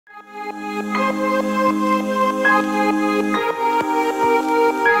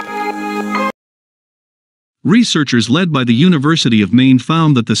Researchers led by the University of Maine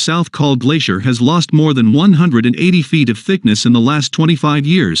found that the South Col Glacier has lost more than 180 feet of thickness in the last 25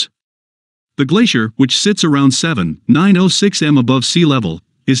 years. The glacier, which sits around 7,906 m above sea level,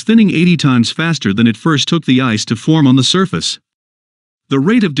 is thinning 80 times faster than it first took the ice to form on the surface. The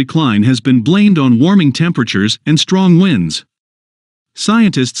rate of decline has been blamed on warming temperatures and strong winds.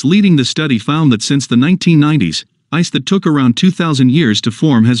 Scientists leading the study found that since the 1990s, ice that took around 2,000 years to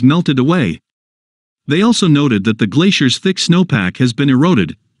form has melted away. They also noted that the glacier's thick snowpack has been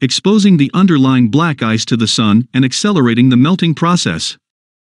eroded, exposing the underlying black ice to the sun and accelerating the melting process.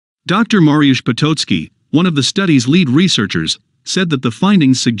 Dr. Mariusz Potocki, one of the study's lead researchers, said that the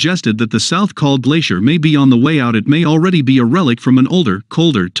findings suggested that the South Col Glacier may be on the way out. It may already be a relic from an older,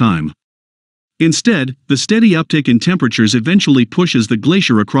 colder time. Instead, the steady uptick in temperatures eventually pushes the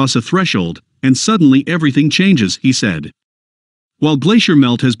glacier across a threshold, and suddenly everything changes, he said. While glacier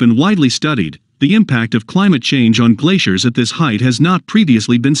melt has been widely studied, the impact of climate change on glaciers at this height has not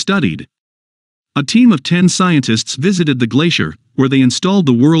previously been studied. A team of 10 scientists visited the glacier, where they installed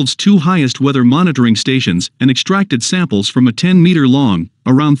the world's 2 highest weather monitoring stations and extracted samples from a 10-meter-long,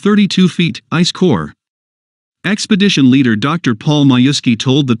 around 32 feet, ice core. Expedition leader Dr. Paul Majewski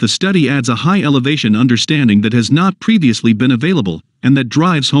told that the study adds a high-elevation understanding that has not previously been available, and that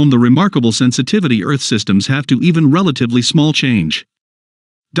drives home the remarkable sensitivity Earth systems have to even relatively small change.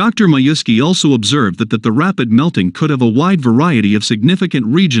 Dr. Majewski also observed that the rapid melting could have a wide variety of significant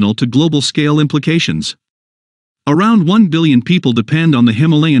regional to global scale implications. Around 1 billion people depend on the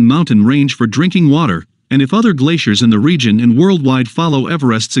Himalayan mountain range for drinking water, and if other glaciers in the region and worldwide follow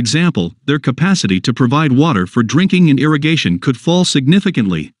Everest's example, their capacity to provide water for drinking and irrigation could fall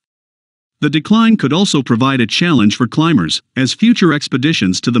significantly. The decline could also provide a challenge for climbers, as future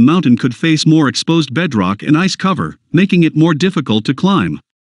expeditions to the mountain could face more exposed bedrock and ice cover, making it more difficult to climb.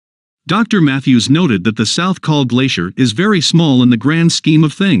 Dr. Matthews noted that the South Col Glacier is very small in the grand scheme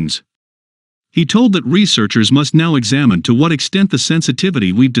of things. He told that researchers must now examine to what extent the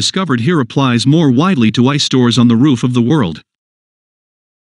sensitivity we've discovered here applies more widely to ice stores on the roof of the world.